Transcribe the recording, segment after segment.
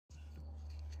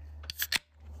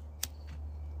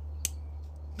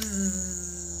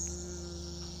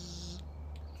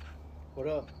What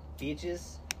up,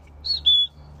 beaches?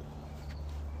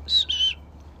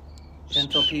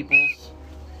 Gentle peoples.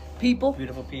 People.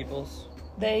 Beautiful peoples.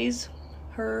 Theys,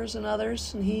 hers, and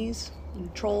others, and he's,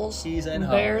 and trolls, He's and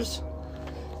bears,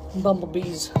 and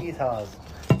bumblebees, Heath Haws.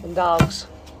 and dogs.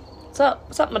 What's up?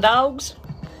 What's up, my dogs?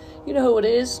 You know who it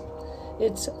is.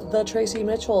 It's the Tracy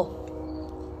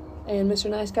Mitchell and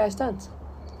Mr. Nice Guy Stunts.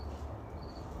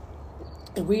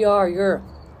 And we are your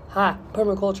high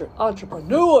permaculture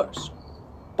entrepreneurs.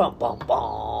 Bum, bum,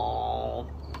 bum.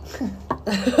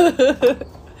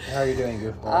 How are you doing,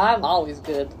 goofball? I'm always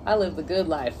good. I live the good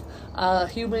life.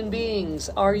 Human beings,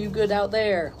 are you good out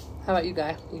there? How about you,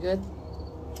 Guy? You good?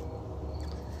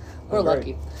 We're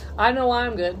lucky. I know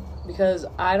I'm good because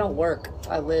I don't work.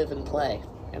 I live and play,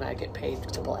 and I get paid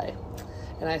to play.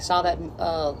 And I saw that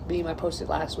meme I posted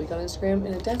last week on Instagram,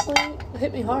 and it definitely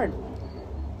hit me hard.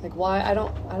 Like, why I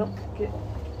don't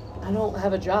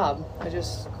have a job. I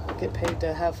just get paid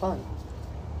to have fun.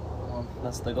 Well,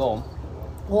 that's the goal.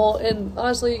 Well, and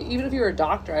honestly, even if you're a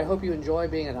doctor, I hope you enjoy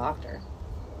being a doctor.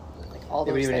 Like all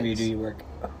those But even if you things. do, you work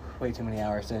way too many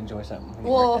hours to enjoy something. When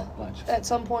you Well, work that much. at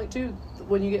some point too,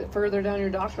 when you get further down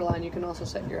your doctor line, you can also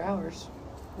set your hours.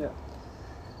 Yeah.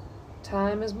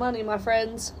 Time is money, my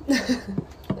friends. Just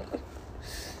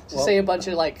Well- say a bunch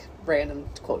of like random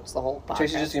quotes the whole podcast.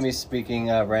 Tracy's just gonna be speaking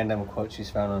random quotes she's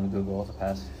found on Google the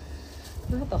past.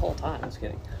 Not the whole time. Just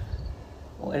kidding.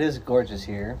 Well, it is gorgeous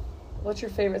here. What's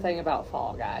your favorite thing about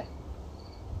fall, Guy?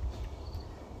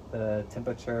 The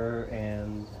temperature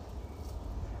and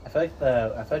I feel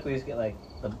like we just get like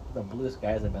the blue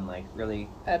skies have been like really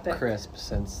Epic. crisp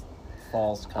since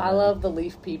fall's come. I love the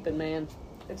leaf peeping, man.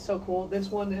 It's so cool.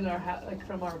 This one in our like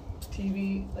from our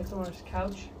TV, like from our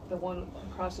couch, the one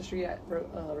across the street at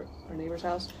our neighbor's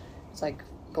house, it's like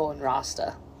going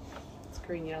Rasta. It's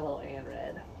green, yellow, and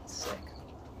red. It's sick.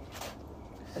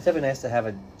 It's definitely nice to have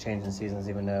a change in seasons,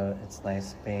 even though it's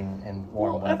nice being in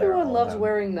warm Well, weather. everyone all the loves time.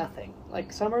 wearing nothing.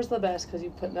 Like summer's the best because you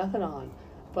put nothing on.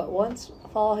 But once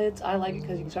fall hits, I like it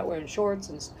because you can start wearing shorts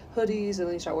and hoodies, and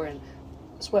then you start wearing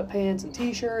sweatpants and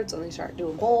t-shirts, and then you start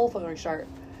doing both, and then you start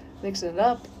mixing it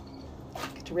up.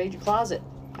 Get to raid your closet.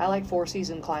 I like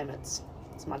 4-season climates.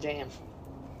 It's my jam.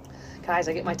 Guys,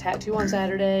 I get my tattoo on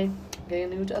Saturday.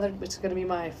 It's going to be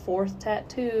my 4th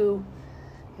tattoo,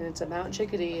 and it's a mountain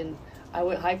chickadee. And I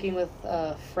went hiking with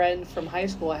a friend from high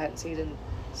school I hadn't seen in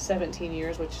 17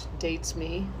 years, which dates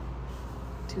me.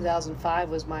 2005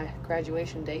 was my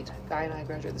graduation date. Guy and I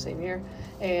graduated the same year,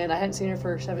 and I hadn't seen her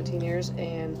for 17 years,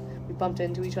 and we bumped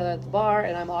into each other at the bar,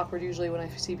 and I'm awkward usually when I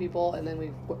see people, and then we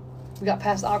got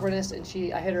past the awkwardness, and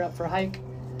I hit her up for a hike,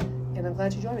 and I'm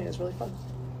glad she joined me. It was really fun.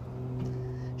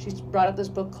 She brought up this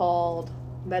book called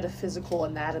Metaphysical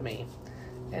Anatomy,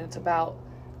 and it's about,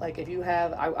 like, if you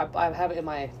have, I have it in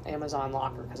my Amazon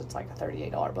locker because it's like a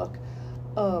 $38 book,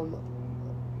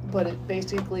 but it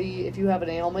basically, if you have an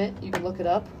ailment, you can look it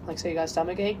up. Like, say you got a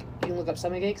stomach ache, you can look up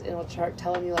stomach aches, and it'll start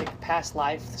telling you, like, past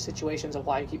life situations of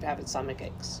why you keep having stomach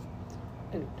aches.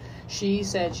 And she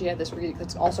said she had this reading.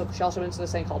 She also mentioned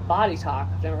this thing called body talk.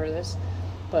 I've never heard of this,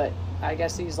 but I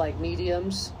guess these, like,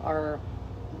 mediums are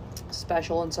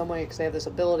special in some way because they have this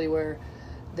ability where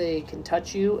they can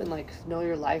touch you and, like, know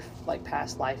your life, like,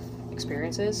 past life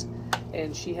experiences.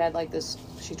 And she had, like, this,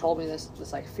 she told me this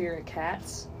like, fear of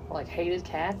cats, or, like, hated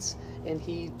cats, and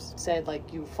he said,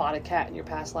 like, you fought a cat in your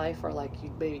past life, or, like,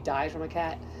 you maybe died from a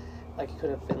cat, like, you could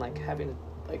have been, like, having to,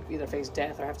 like, either face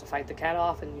death or have to fight the cat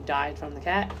off, and you died from the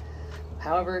cat.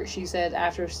 However, she said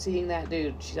after seeing that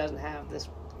dude, she doesn't have this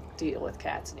deal with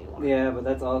cats anymore. Yeah, but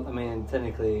that's all. I mean,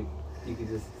 technically, you could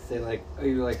just say like, oh,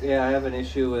 you're like, yeah, I have an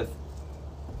issue with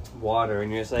water,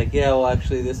 and you're just like, yeah, well,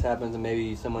 actually, this happens, and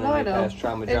maybe someone No, I in your know. past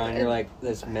trauma And- drowned, and you're and- like,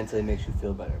 this mentally makes you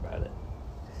feel better about it.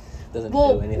 Doesn't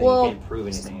Well, do anything. well, you can't prove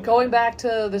anything. Going about back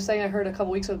to this thing I heard a couple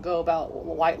weeks ago about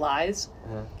white lies,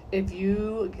 Uh-huh. if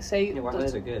you say... Yeah, white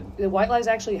lies are good. The white lies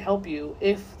actually help you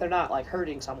if they're not, like,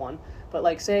 hurting someone. But,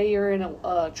 like, say you're in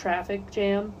a traffic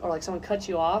jam, or, like, someone cuts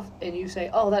you off, and you say,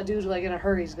 oh, that dude's, like, in a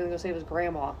hurry, he's gonna go save his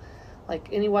grandma. Like,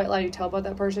 any white lie you tell about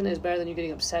that person is better than you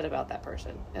getting upset about that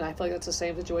person. And I feel like that's the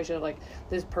same situation of, like,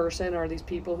 this person or these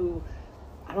people who,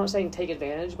 I'm not saying take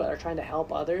advantage, but are trying to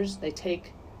help others. They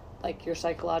take, like, your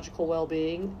psychological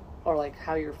well-being, or, like,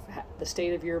 how the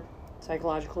state of your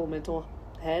psychological mental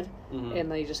head, Mhm.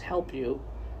 and they just help you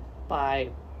by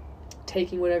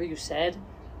taking whatever you said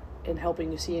and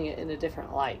helping you seeing it in a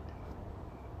different light.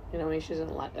 You know, maybe she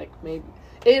doesn't like maybe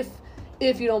if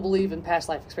you don't believe in past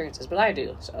life experiences, but I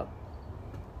do. So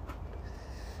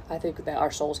I think that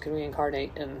our souls can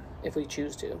reincarnate, and if we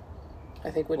choose to.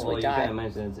 I think once well, we you kind die. of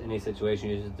mentioned it's any situation,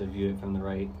 you just have to view it from the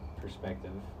right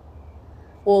perspective.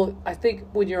 Well, I think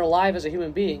when you're alive as a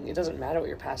human being, it doesn't matter what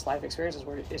your past life experiences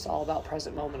were. It's all about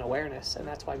present moment awareness, and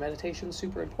that's why meditation is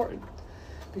super important.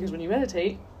 Because when you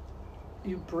meditate,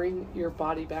 you bring your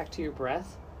body back to your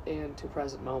breath and to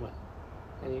present moment,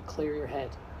 and you clear your head.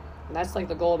 And that's like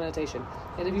the goal of meditation.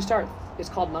 And if you start, it's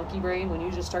called monkey brain. When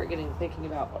you just start thinking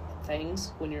about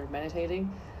things when you're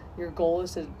meditating, your goal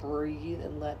is to breathe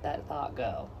and let that thought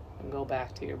go and go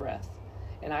back to your breath.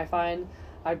 And I find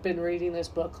I've been reading this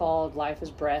book called Life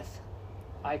is Breath.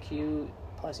 IQ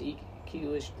plus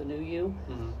EQ is the new you.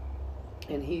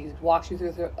 Mm-hmm. And he walks you through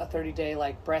a 30-day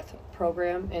like breath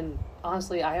program. And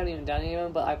honestly, I haven't even done any of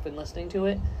them, but I've been listening to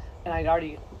it, and I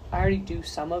already do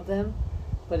some of them.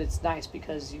 But it's nice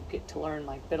because you get to learn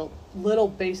like little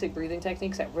basic breathing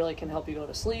techniques that really can help you go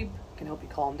to sleep, can help you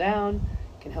calm down,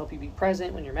 can help you be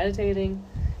present when you're meditating.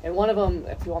 And one of them,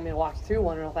 if you want me to walk you through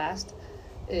one real fast,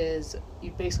 is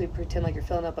you basically pretend like you're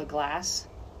filling up a glass,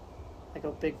 like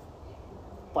a big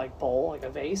like bowl, like a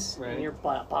vase, right. And your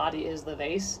body is the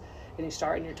vase, and you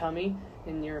start in your tummy,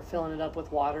 and you're filling it up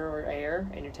with water or air,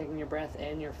 and you're taking your breath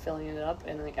in, you're filling it up,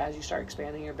 and like as you start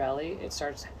expanding your belly,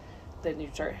 then you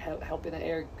start helping the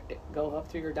air go up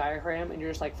through your diaphragm, and you're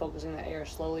just like focusing the air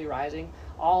slowly rising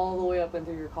all the way up and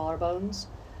through your collarbones,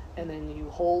 and then you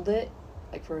hold it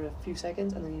like for a few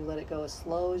seconds, and then you let it go as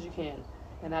slow as you can.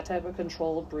 And that type of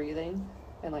controlled breathing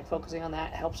and like focusing on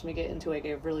that helps me get into like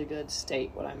a really good state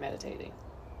when I'm meditating.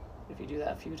 If you do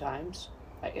that a few times,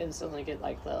 I instantly get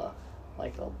I call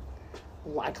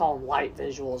them light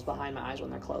visuals behind my eyes when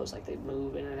they're closed, like they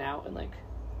move in and out, and like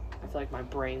I feel like my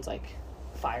brain's like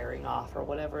firing off or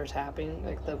whatever is happening,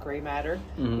 like the gray matter.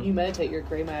 Mm-hmm. When you meditate, your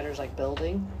gray matter is like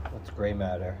building. What's gray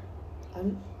matter? I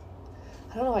don't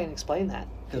know how I can explain that.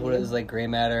 Because what is like gray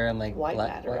matter and like White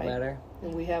matter, white right? matter?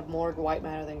 And we have more white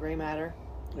matter than gray matter.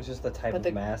 It's just the type But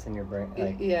of mass in your brain.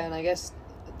 Like, Yeah, and I guess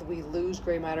we lose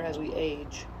gray matter as we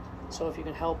age. So if you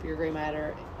can help your gray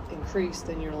matter increase,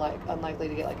 then you're like unlikely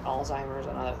to get like Alzheimer's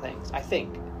and other things. I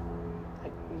think. I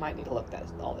might need to look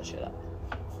all this shit up.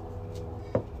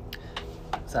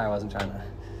 Sorry, I wasn't trying to.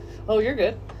 Oh, you're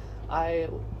good.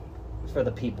 it's for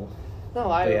the people.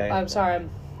 I'm sorry. I'm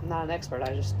not an expert.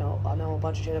 I know a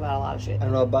bunch of shit about a lot of shit. I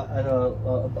know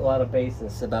a lot of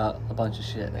basis. About a bunch of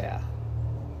shit. Yeah.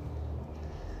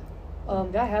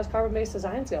 Guy, how's carbon-based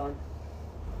designs going?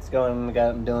 It's going.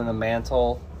 I'm doing a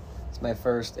mantle. It's my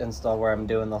first install where I'm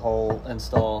doing the whole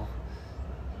install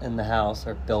in the house,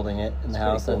 or building it in the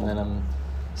house, cool. and then I'm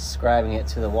scribing it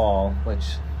to the wall,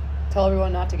 which. Tell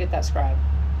everyone not to get that scribe.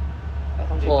 at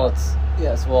Home Depot.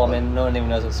 Well, I mean, no one even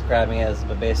knows what scribing is,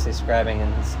 but basically scribing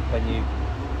is when you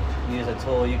use a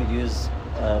tool, you could use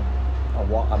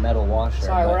a metal washer.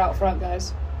 Sorry, but, we're out front,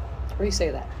 guys.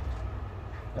 Re-say that.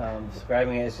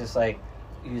 Scribing it is just like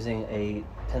using a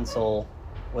pencil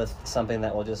with something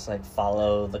that will just like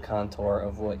follow the contour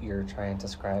of what you're trying to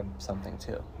scribe something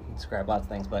to. You can scribe lots of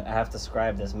things, but I have to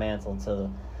scribe this mantle to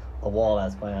the wall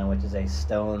that's going on, which is a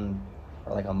stone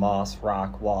or like a moss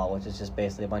rock wall, which is just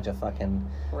basically a bunch of fucking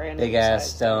Random big ass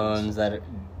sized stones that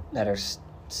are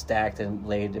stacked and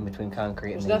laid in between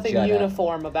concrete. There's and they nothing jut out.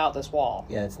 uniform about this wall.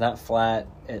 Yeah, it's not flat.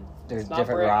 There's It's not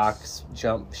different bricks. rocks,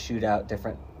 shoot out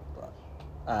different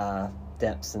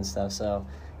depths and stuff. So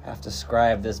I have to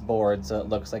scribe this board so it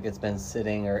looks like it's been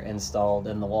sitting or installed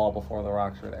in the wall before the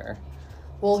rocks were there.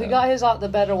 Well, he So- got the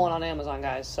better one on Amazon,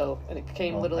 guys. So, and it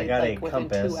came literally I got like a within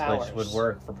compass, 2 hours. which would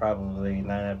work for probably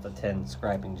 9 out of 10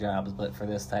 scribing jobs, but for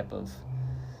this type of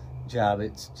job,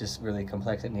 it's just really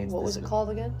complex. It needs. What was it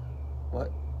called again?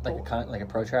 What? Like a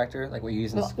protractor, like what you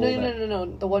use in No, school. no.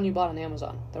 The one you bought on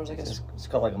Amazon. There was like It's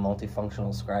called like a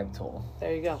multifunctional scribe tool.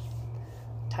 There you go.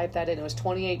 Type that in. It was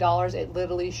 $28. It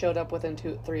literally showed up within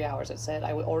 3 hours. It said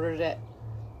I ordered it at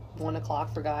 1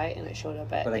 o'clock for Guy, and it showed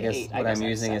up at But I guess 8. what I'm that's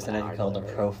using is 7 something hours called a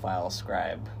delivery. profile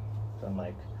scribe. So I'm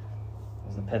like,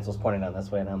 as the pencil's pointing down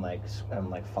this way, and I'm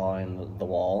like following the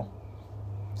wall.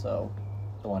 So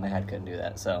the one I had couldn't do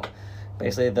that. So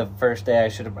basically, the first day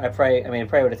it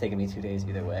probably would have taken me 2 days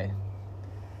either way.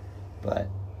 But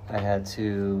I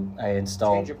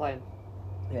installed. Change your plan.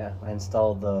 Yeah, I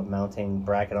installed the mounting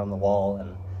bracket on the wall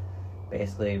and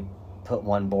basically put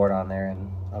one board on there, and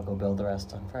I'll go build the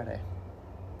rest on Friday.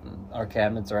 Our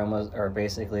cabinets are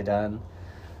basically done.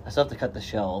 I still have to cut the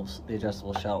shelves, the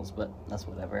adjustable shelves, but that's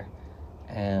whatever.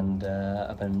 And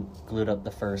I've been glued up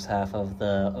the first half of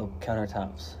the oak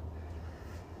countertops,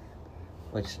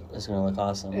 which is going to look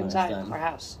awesome when it's Inside done. our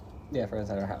house. Yeah, for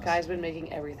inside our house. Guy's been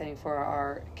making everything for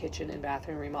our kitchen and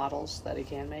bathroom remodels that he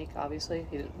can make, obviously.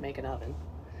 He didn't make an oven.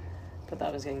 But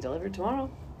that was getting delivered tomorrow.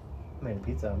 I made a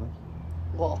pizza oven.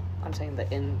 Well, I'm saying you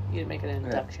didn't make an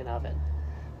induction oven.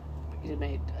 You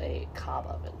made a cob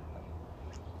oven.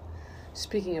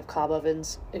 Speaking of cob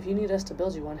ovens, if you need us to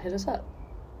build you one, hit us up.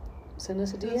 Send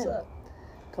us a DM.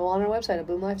 Go on our website at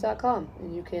boomlife.com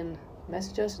and you can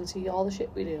message us and see all the shit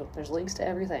we do. There's links to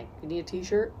everything. You need a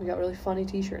t-shirt? We got really funny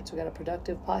t-shirts. We got a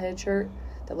Productive Pothead shirt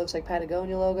that looks like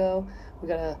Patagonia logo. We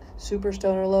got a Super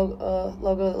Stoner logo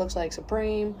that looks like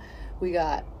Supreme. We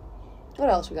got, what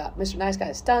else? We got Mr. Nice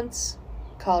Guy Stunts,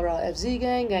 Colorado FZ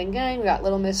Gang. We got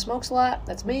Little Miss Smokes a Lot.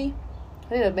 That's me.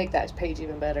 I need to make that page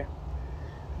even better.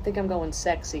 I think I'm going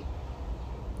sexy.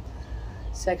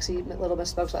 Sexy Little Miss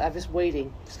Smokes a Lot. I'm just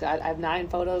waiting. I have 9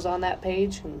 photos on that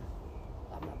page, and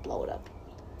I'm going to blow it up.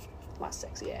 My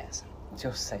sexy ass.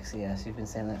 Joe's sexy ass. You've been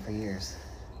saying that for years.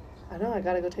 I know. I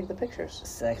got to go take the pictures.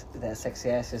 That sexy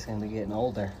ass is going to be getting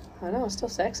older. I know. It's still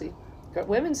sexy.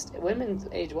 Women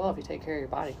age well if you take care of your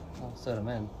body. Well, so do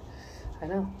men. I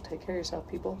know. Take care of yourself,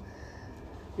 people.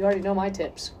 You already know my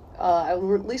tips. I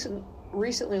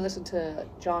recently listened to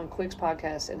John Quick's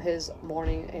podcast, and his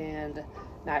morning and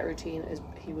night routine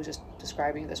he was just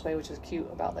describing it this way, which is cute,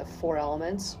 about the 4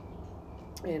 elements.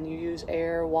 And you use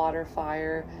air, water,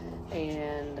 fire,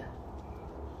 and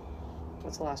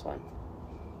what's the last one?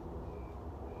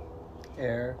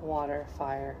 Air, water,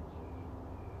 fire,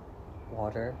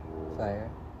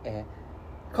 air.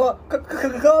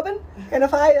 Carbon and a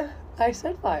fire. I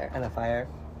said fire. And a fire.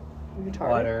 You're retarded.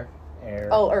 Water, air.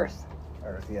 Oh, earth.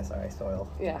 Earth, yeah, sorry, soil.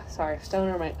 Yeah, sorry,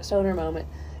 stoner moment.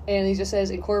 And he just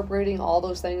says incorporating all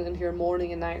those things into your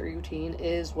morning and night routine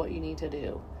is what you need to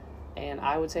do. And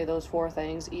I would say those 4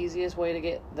 things, easiest way to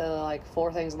get the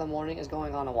 4 things in the morning is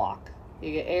going on a walk.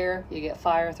 You get air, you get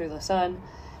fire through the sun,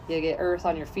 you get earth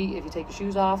on your feet if you take your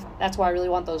shoes off. That's why I really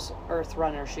want those earth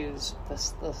runner shoes,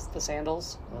 the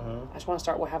sandals. I just want to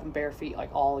start having bare feet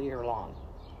all year long,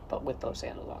 but with those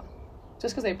sandals on.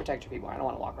 Just because they protect your feet more. I don't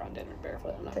want to walk around Denver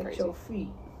barefoot. I'm not crazy. Your feet.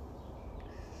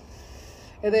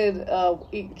 And then,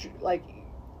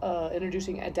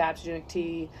 introducing adaptogenic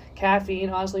tea. Caffeine,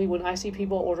 honestly, when I see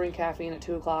people ordering caffeine at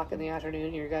 2 o'clock in the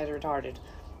afternoon, you guys are retarded.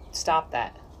 Stop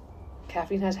that.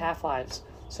 Caffeine has half-lives.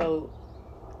 So,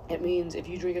 it means if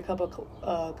you drink a cup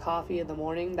of coffee in the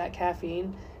morning, that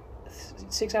caffeine,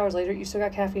 6 hours later, you still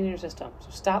got caffeine in your system.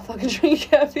 So, stop fucking drinking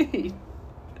caffeine.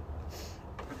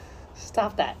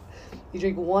 Stop that. You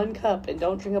drink 1 cup and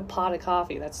don't drink a pot of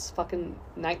coffee. That's fucking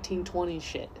 1920s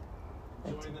shit.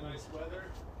 Enjoying the nice weather?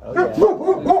 Oh, yeah.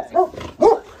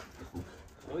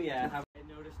 Oh yeah, I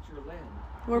noticed your land.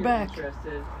 We're You're back.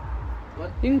 Interested?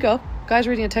 What? You can go. Guy's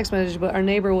reading a text message, but our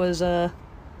neighbor was,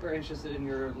 We're interested in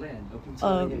your land. Open to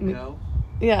letting it go.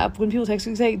 Yeah, when people text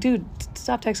me, say, dude,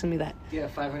 stop texting me that. Yeah,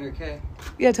 $500K.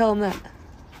 Yeah, tell him that.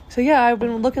 So yeah, I've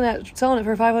been looking at selling it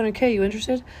for $500K. You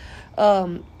interested?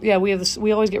 Yeah, we have this.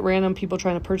 We always get random people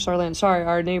trying to purchase our land. Sorry,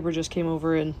 our neighbor just came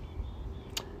over and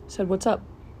said, "What's up?"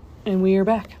 And we are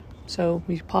back. So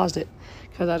we paused it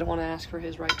because I don't want to ask for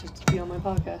his right to be on my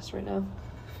podcast right now.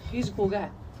 He's a cool guy.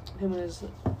 Him and his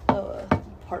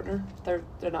partner. They're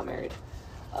not married.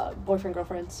 Boyfriend,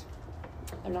 girlfriends.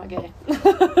 They're not gay.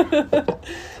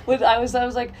 When I was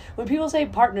like, when people say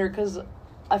partner, because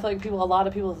I feel like a lot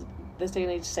of people this day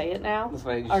and age say it now. That's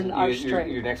why are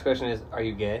straight. Your next question is, are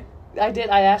you gay?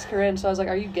 I asked her in, so I was like,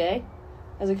 are you gay?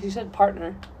 I was like, you said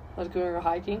partner. I was going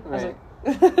hiking. Right. I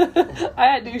was like,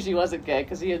 I knew she wasn't gay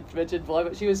because he had mentioned boy,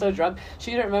 but she was so drunk.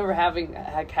 She didn't remember having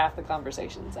had half the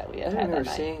conversations that we had that night.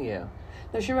 seeing you.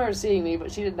 No, she remembered seeing me,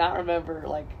 but she did not remember,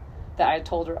 that I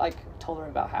told her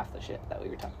about half the shit that we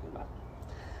were talking about,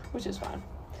 which is fine.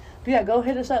 But yeah, go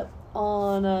hit us up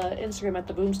on Instagram at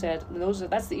the Boomstead. And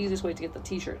that's the easiest way to get the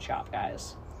t-shirt shop,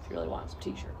 guys. If you really want some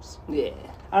t-shirts. Yeah.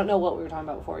 I don't know what we were talking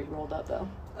about before you rolled up, though.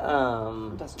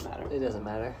 It doesn't matter. It doesn't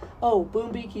matter. Oh,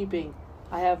 Boom Beekeeping.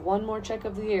 I have one more check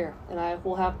of the year, and I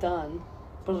will have done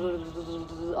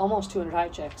almost 200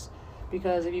 hive checks.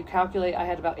 Because if you calculate, I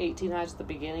had about 18 hives at the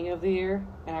beginning of the year,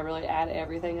 and I really add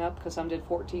everything up, because some did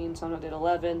 14, some did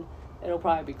 11. It'll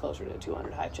probably be closer to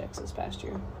 200 hive checks this past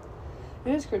year.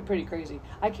 It is pretty crazy.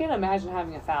 I can't imagine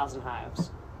having 1,000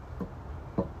 hives.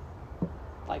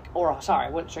 I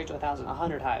went straight to 1,000.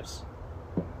 100 hives.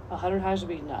 100 hives would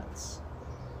be nuts.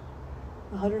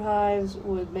 100 hives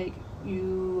would make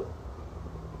you,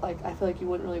 I feel like you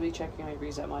wouldn't really be checking your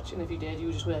bees that much. And if you did, you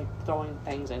would just be, throwing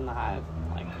things in the hive.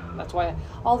 That's why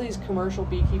all these commercial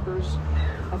beekeepers,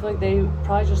 I feel like they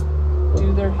probably just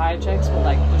do their hive checks,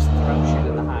 but, just throw shit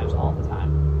in the hives all the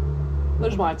time.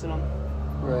 There's mites in them.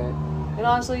 Right. And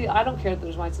honestly, I don't care that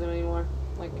there's mites in them anymore.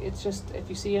 It's just, if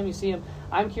you see them, you see them.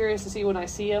 I'm curious to see when I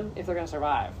see them if they're going to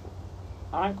survive.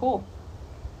 Alright, cool.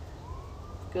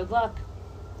 Good luck.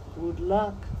 Good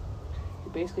luck.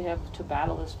 you basically have to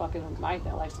battle this fucking mite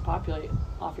that likes to populate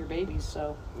off your babies,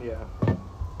 so. Yeah.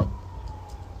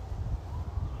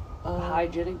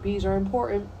 Hygienic bees are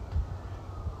important.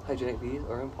 Hygienic bees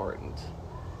are important.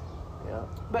 Yeah.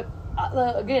 But,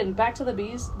 again, back to the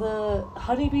bees, the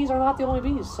honeybees are not the only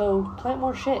bees, so plant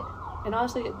more shit. And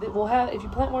honestly, if you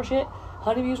plant more shit,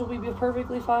 honeybees will be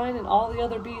perfectly fine, and all the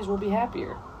other bees will be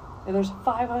happier. And there's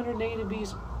 500 native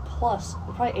bees plus,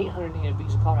 probably 800 native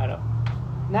bees in Colorado.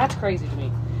 And that's crazy to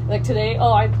me. Like today,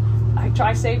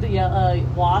 I saved a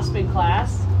wasp in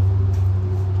class,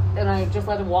 and I just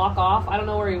let him walk off. I don't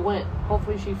know where he went.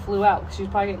 Hopefully she flew out, because she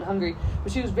was probably getting hungry.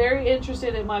 But she was very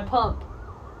interested in my pump.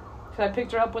 So I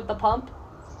picked her up with the pump,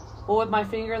 with my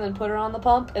finger, and then put her on the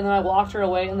pump, and then I walked her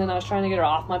away, and then I was trying to get her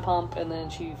off my pump, and then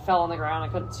she fell on the ground. I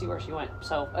couldn't see where she went.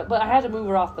 So, but I had to move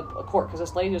her off the court, because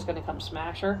this lady was going to come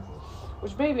smash her,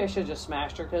 which maybe I should have just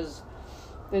smashed her, because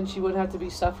then she wouldn't have to be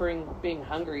suffering being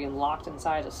hungry and locked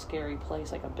inside a scary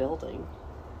place like a building.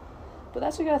 But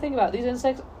that's what you got to think about. These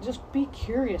insects, just be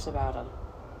curious about them.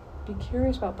 Be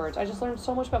curious about birds. I just learned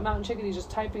so much about mountain chickadees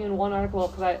just typing in one article,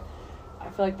 because I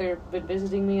feel like they've been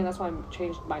visiting me, and that's why I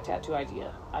changed my tattoo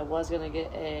idea. I was going to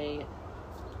get a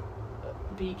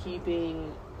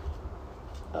beekeeping,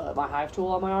 my hive tool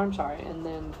on my arm, and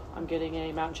then I'm getting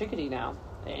a mountain chickadee now.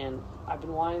 And I've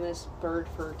been wanting this bird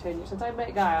for 10 years, since I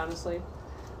met Guy, honestly.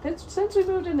 Since we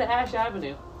moved into Ash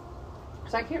Avenue.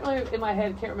 Because I can't really, in my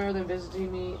head, can't remember them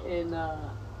visiting me in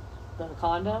the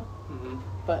condo. Mm-hmm.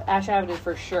 But Ash Avenue,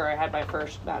 for sure, I had my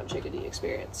first mountain chickadee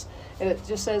experience. And it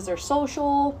just says they're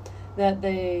social, that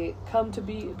they come to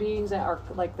be beings that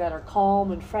are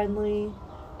calm and friendly,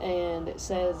 and it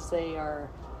says they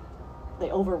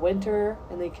overwinter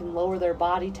and they can lower their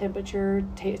body temperature.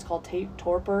 It's called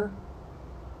torpor,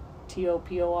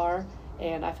 TOPOR,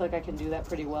 and I feel like I can do that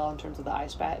pretty well in terms of the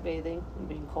ice bathing and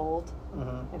being cold.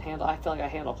 Mm-hmm. And I feel like I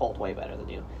handle cold way better than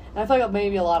you. And I feel like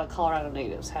maybe a lot of Colorado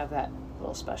natives have that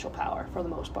little special power for the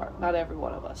most part. Not every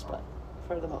one of us, but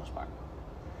for the most part,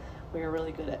 we are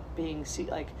really good at being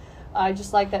I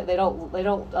just like that they don't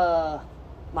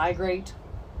migrate.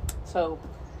 So,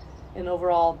 and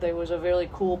overall, there was a really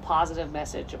cool, positive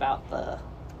message about the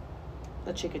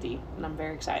chickadee, and I'm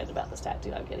very excited about this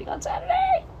tattoo I'm getting on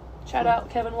Saturday. Shout out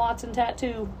Kevin Watson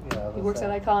Tattoo. Yeah, he works at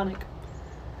Iconic.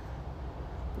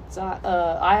 It's not.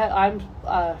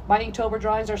 My Inktober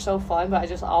drawings are so fun, but I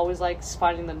just always like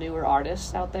finding the newer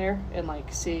artists out there and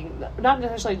like seeing, not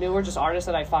necessarily newer, just artists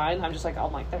that I find. I'm just like, oh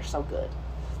my, they're so good.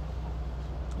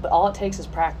 But all it takes is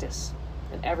practice,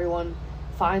 and everyone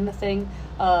find the thing.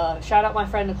 Shout out my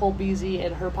friend Nicole Beasy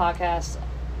and her podcast,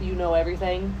 You Know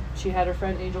Everything. She had her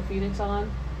friend Angel Phoenix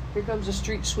on. Here comes a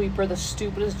street sweeper, the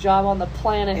stupidest job on the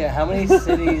planet. Yeah, how many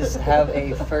cities have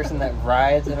a person that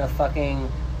rides in a fucking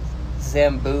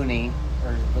Zamboni,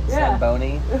 or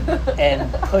Zamboni,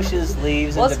 and pushes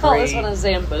leaves and Let's debris call this one a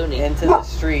Zamboni. into the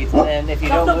streets, and if you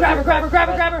No, don't move grab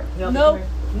her.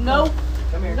 No.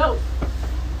 Come here. No.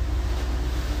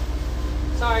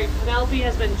 Sorry, Penelope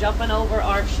has been jumping over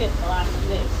our shit the last few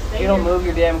days. If you don't move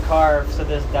your damn car so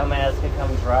this dumbass can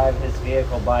come drive his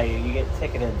vehicle by you, you get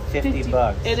ticketed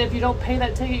 $50. And if you don't pay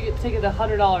that ticket, you get ticketed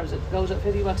 $100. It goes up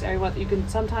 $50 every month. You can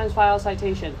sometimes file a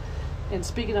citation. And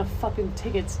speaking of fucking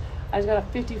tickets, I just got a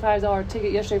 $55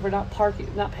 ticket yesterday for not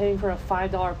paying for a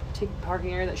 $5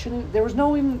 parking area that shouldn't. There was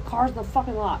no even cars in the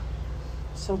fucking lot.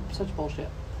 Such bullshit.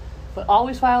 But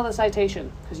always file the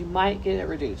citation, because you might get it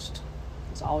reduced.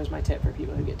 It's always my tip for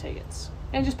people who get tickets.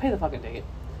 And just pay the fucking ticket.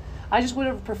 I just would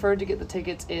have preferred to get the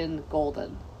tickets in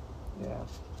Golden.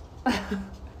 Yeah.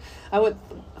 I went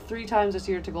 3 times this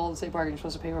year to Golden State Parking. You're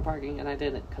supposed to pay for parking, and I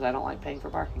didn't, because I don't like paying for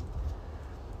parking.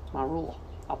 It's my rule.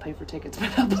 I'll pay for tickets,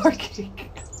 but not parking.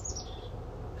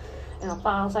 And I'll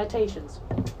file citations.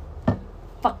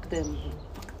 Fuck them.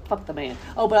 Fuck the man.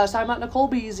 Oh, but I was talking about Nicole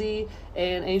Beasy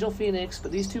and Angel Phoenix,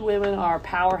 but these 2 women are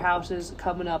powerhouses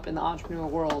coming up in the entrepreneurial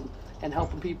world and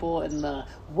helping people in the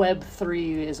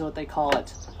Web3 is what they call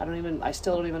it. I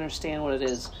still don't even understand what it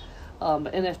is.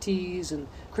 NFTs and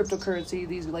cryptocurrency,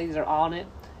 these ladies are on it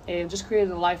and just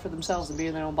creating a life for themselves and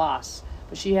being their own boss.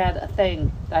 But she had a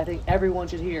thing that I think everyone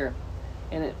should hear,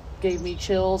 and it gave me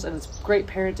chills, and it's great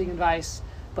parenting advice.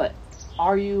 But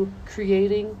are you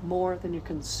creating more than you're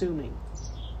consuming?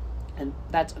 And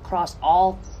that's across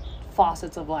all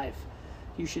facets of life.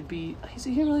 You should be. Is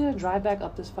he really gonna drive back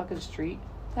up this fucking street?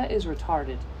 That is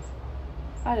retarded.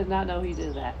 I did not know he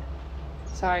did that.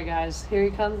 Sorry, guys. Here he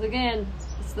comes again.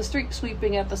 It's the street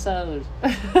sweeping episode.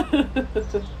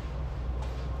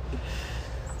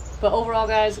 But overall,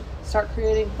 guys, start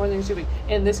creating more than you're consuming.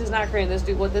 And this is not creating. This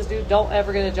dude, don't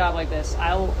ever get a job like this.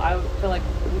 I feel like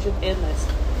we should end this.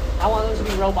 I want those to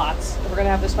be robots. If we're gonna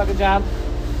have this fucking job.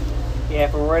 Yeah,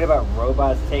 if we're worried about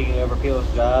robots taking over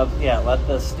people's jobs, yeah, let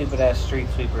the stupid ass street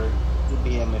sweeper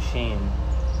be a machine.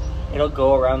 It'll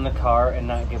go around the car and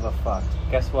not give a fuck.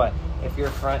 Guess what? If your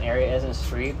front area isn't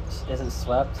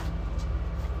swept,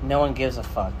 no one gives a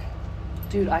fuck.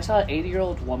 Dude, I saw an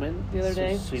 80-year-old woman the other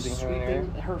day Sweeping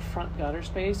her front gutter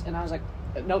space, and I was like,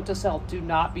 note to self, do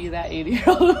not be that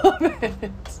 80-year-old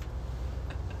woman.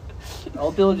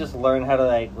 Old people just learn how to,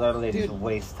 like, literally Dude, just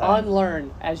waste time.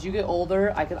 Unlearn. As you get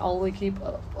older, I can only keep,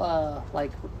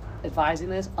 like, advising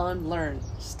this. Unlearn.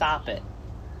 Stop it.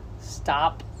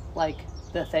 Stop, like,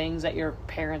 the things that your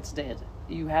parents did.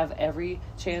 You have every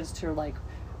chance to, like,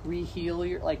 heal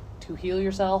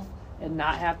yourself and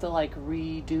not have to, like,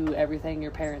 redo everything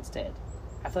your parents did.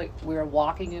 I feel like we're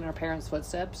walking in our parents'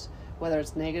 footsteps, whether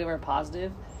it's negative or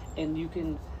positive, and you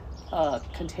can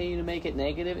continue to make it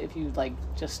negative if you, like,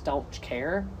 just don't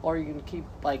care, or you can keep,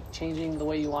 like, changing the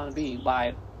way you want to be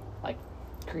by, like,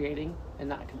 creating and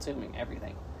not consuming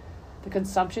everything. The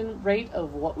consumption rate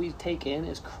of what we take in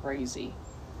is crazy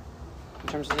in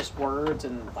terms of just words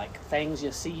and, like, things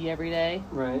you see every day.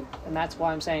 Right. And that's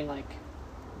why I'm saying, like,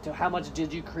 how much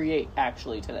did you create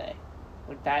actually today?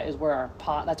 Like, that is where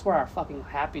that's where our fucking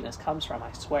happiness comes from,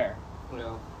 I swear.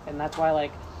 Yeah. And that's why,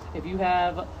 like, if you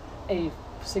have a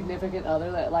significant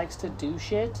other that likes to do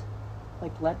shit,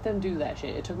 like, let them do that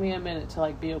shit. It took me a minute to,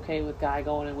 like, be okay with guy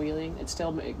going and wheeling.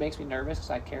 It makes me nervous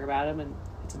because I care about him, and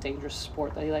it's a dangerous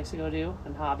sport that he likes to go do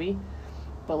and hobby.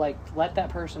 But, like, let that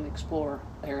person explore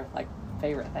their, like,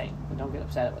 favorite thing and don't get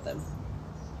upset with them.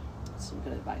 That's some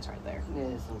good advice right there.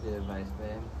 Yeah, some good advice,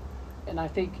 babe. And I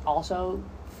think also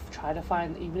try to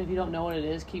find, even if you don't know what it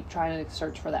is, keep trying to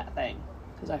search for that thing,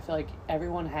 because I feel like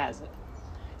everyone has it.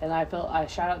 And I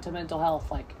shout out to mental health,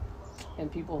 like,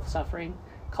 and people suffering.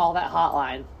 Call that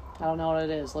hotline. I don't know what it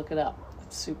is. Look it up.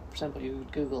 It's super simple. You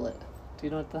would Google it. Do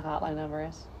you know what the hotline number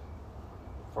is?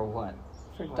 For what?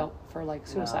 For like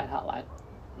suicide hotline.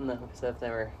 No, because I've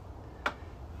never.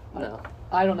 No.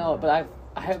 I don't know it, but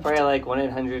I have. Probably like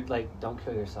 1-800, like, don't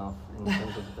kill yourself in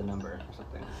terms of the number or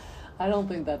something. I don't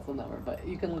think that's the number, but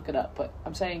you can look it up. But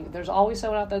I'm saying there's always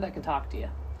someone out there that can talk to you.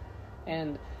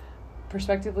 And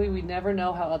prospectively, we never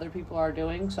know how other people are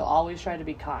doing, so always try to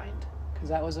be kind. Because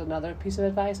that was another piece of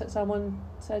advice that someone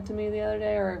said to me the other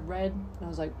day, or read, and I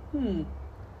was like,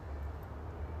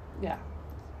 yeah.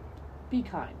 Be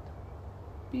kind.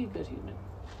 Be a good human.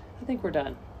 I think we're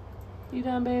done. You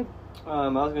done, babe? I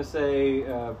was gonna say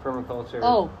permaculture.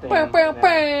 Oh,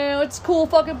 it's cool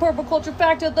fucking permaculture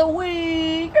fact of the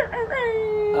week.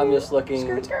 I'm just looking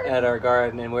at our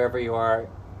garden, and wherever you are,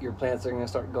 your plants are gonna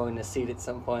start going to seed at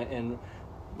some point, and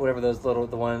whatever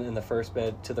the one in the first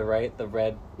bed to the right, the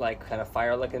red, like, kind of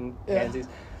fire-looking pansies,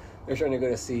 they're starting to go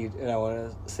to seed, and I want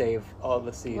to save all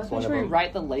the seeds. Let's make sure we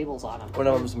write the labels on them. One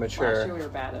of them's mature. Last year we were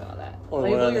bad about that.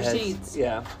 Label your seeds.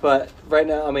 Yeah, but right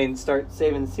now, I mean, start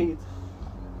saving seeds.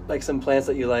 Like some plants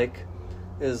that you like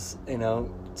is, seeds and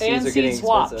are getting seed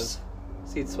swaps. expensive.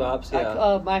 Seed swaps, yeah.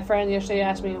 Like, my friend yesterday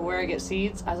asked me where I get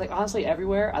seeds. I was like, honestly,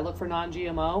 everywhere. I look for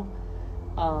non-GMO.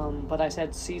 But I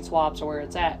said seed swaps are where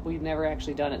it's at. We've never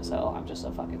actually done it, so I'm just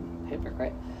a fucking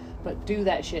hypocrite. But do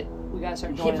that shit. We gotta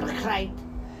start doing it.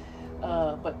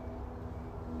 But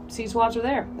seed swaps are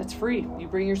there. That's free. You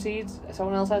bring your seeds. If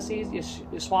someone else has seeds,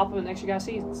 you swap them, and next you got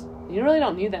seeds. You really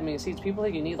don't need that many seeds. People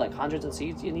think you need like hundreds of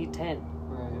seeds. You need 10.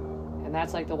 Right. And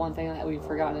that's like the one thing that we've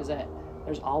forgotten is that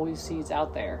there's always seeds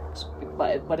out there.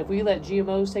 But if we let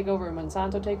GMOs take over and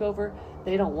Monsanto take over,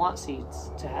 they don't want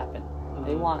seeds to happen.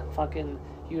 They want fucking,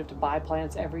 you have to buy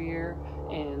plants every year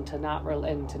and to not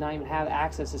even have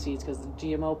access to seeds because the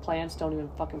GMO plants don't even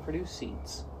fucking produce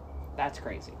seeds. That's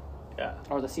crazy. Yeah.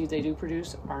 Or the seeds they do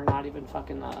produce are not even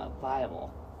fucking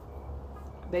viable.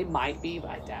 They might be,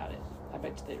 but I doubt it. I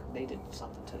bet they did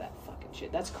something to that fucking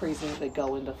shit. That's crazy that they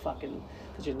go into fucking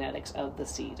the genetics of the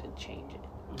seed and change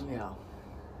it. Yeah.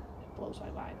 It blows my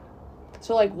mind.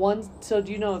 So like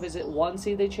do you know if is it one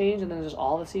seed they change and then just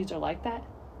all the seeds are like that?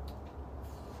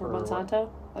 For Monsanto?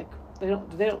 Like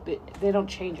they don't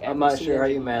change every I'm not seed sure how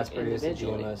you like, mass produce a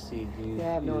individually. GMO seed. Yeah,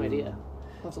 I have no idea.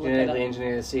 We'll have to look that up. Genetically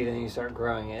engineer the seed, and then you start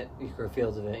growing it. You grow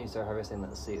fields of it, and you start harvesting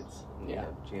those seeds. You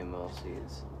have GMO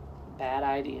seeds. Bad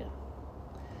idea.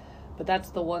 But that's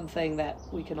the one thing that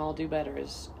we can all do better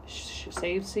is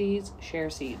save seeds, share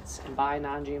seeds, and buy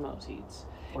non-GMO seeds.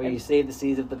 Well, you save the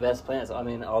seeds of the best plants. I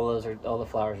mean, all the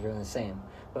flowers are doing the same.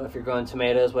 But if you're growing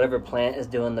tomatoes, whatever plant is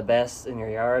doing the best in your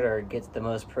yard or gets the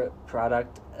most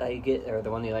product you get, or the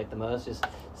one you like the most, just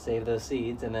save those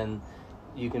seeds, and then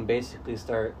you can basically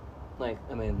start,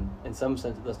 in some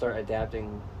sense, they'll start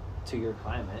adapting to your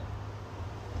climate.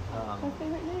 My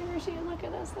favorite neighbor machine. Look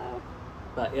at us, though.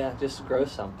 But yeah, just grow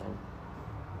something.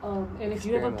 And if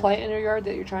you have a Experiment. plant in your yard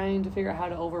that you're trying to figure out how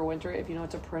to overwinter it, if you know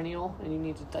it's a perennial and you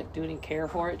need to like do any care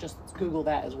for it, just Google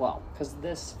that as well. Because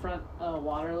this front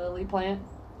water lily plant,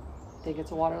 I think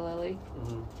it's a water lily,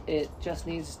 it just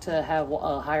needs to have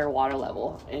a higher water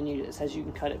level, and it says you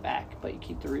can cut it back, but you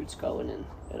keep the roots going and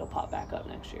it'll pop back up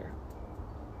next year.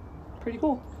 Pretty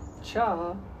cool.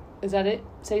 Cha. Is that it?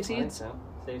 Save I think seeds? so.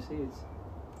 Save seeds.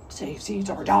 Save seeds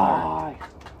or die.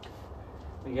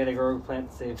 You gotta grow a plant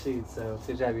to save seeds, so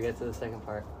good job, you get to the second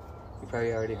part. You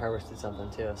probably already harvested something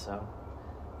too, so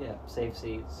yeah, save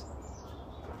seeds.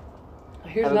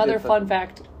 Here's Have a another good fun fucking-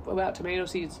 fact about tomato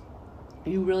seeds.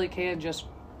 You really can just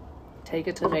take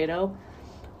a tomato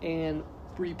and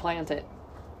replant it,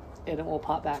 and it will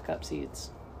pop back up seeds.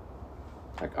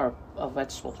 Like a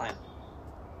vegetable plant.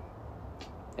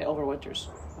 It overwinters.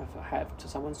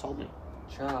 Someone's told me.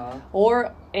 Cha.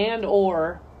 Or,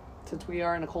 since we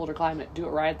are in a colder climate, do it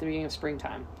right at the beginning of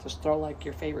springtime. Just throw like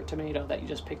your favorite tomato that you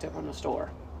just picked up from the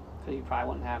store. Because you probably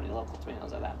wouldn't have any local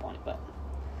tomatoes at that point, but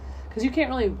because you can't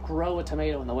really grow a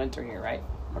tomato in the winter here, right?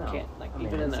 You No. can't, like, I mean,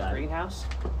 even in the inside. greenhouse.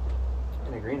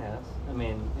 In a greenhouse. I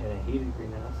mean, in a heated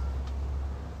greenhouse.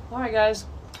 All right, guys.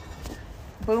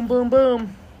 Boom, boom,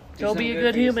 boom. Go something be a good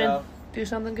good for human. yourself. Do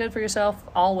something good for yourself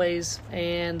always,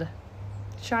 and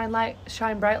shine bright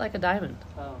like a diamond.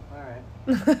 Oh, alright.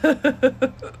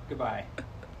 Goodbye.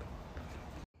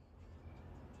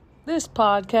 This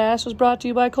podcast was brought to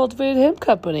you by Cultivated Hemp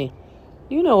Company.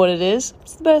 You know what it is.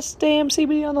 It's the best damn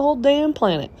CBD on the whole damn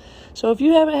planet. So if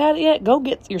you haven't had it yet, go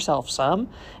get yourself some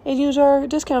and use our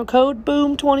discount code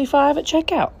BOOM25 at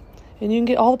checkout. And you can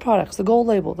get all the products, the gold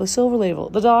label, the silver label,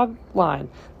 the dog line.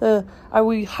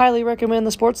 We highly recommend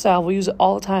the sports salve. We use it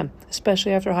all the time,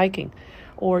 especially after hiking.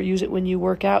 Or use it when you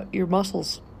work out your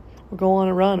muscles. Or go on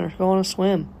a run or go on a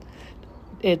swim.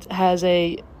 It has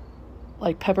a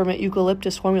peppermint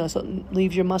eucalyptus formula, so it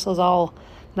leaves your muscles all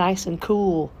nice and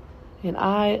cool. And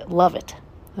I love it.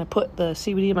 I put the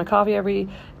CBD in my coffee every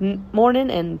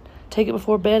morning and take it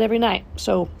before bed every night.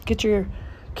 So get your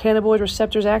cannabinoid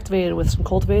receptors activated with some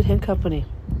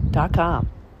CultivatedHempCompany.com.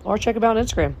 Or check them out on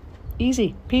Instagram.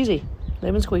 Easy peasy,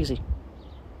 lemon squeezy.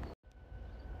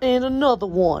 And another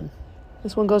one.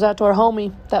 This one goes out to our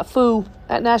homie, that foo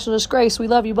at National Disgrace. We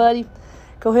love you, buddy.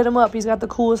 Go hit him up. He's got the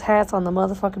coolest hats on the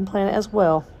motherfucking planet as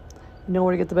well. You know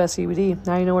where to get the best CBD.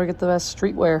 Now you know where to get the best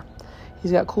streetwear.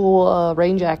 He's got cool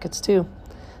rain jackets, too.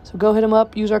 So go hit him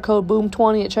up. Use our code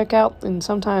BOOM20 at checkout. And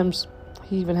sometimes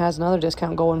he even has another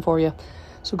discount going for you.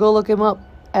 So go look him up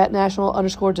at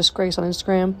National_Disgrace on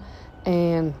Instagram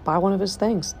and buy one of his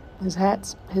things. His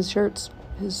hats, his shirts,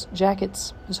 his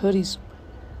jackets, his hoodies.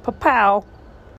 Pa-pow!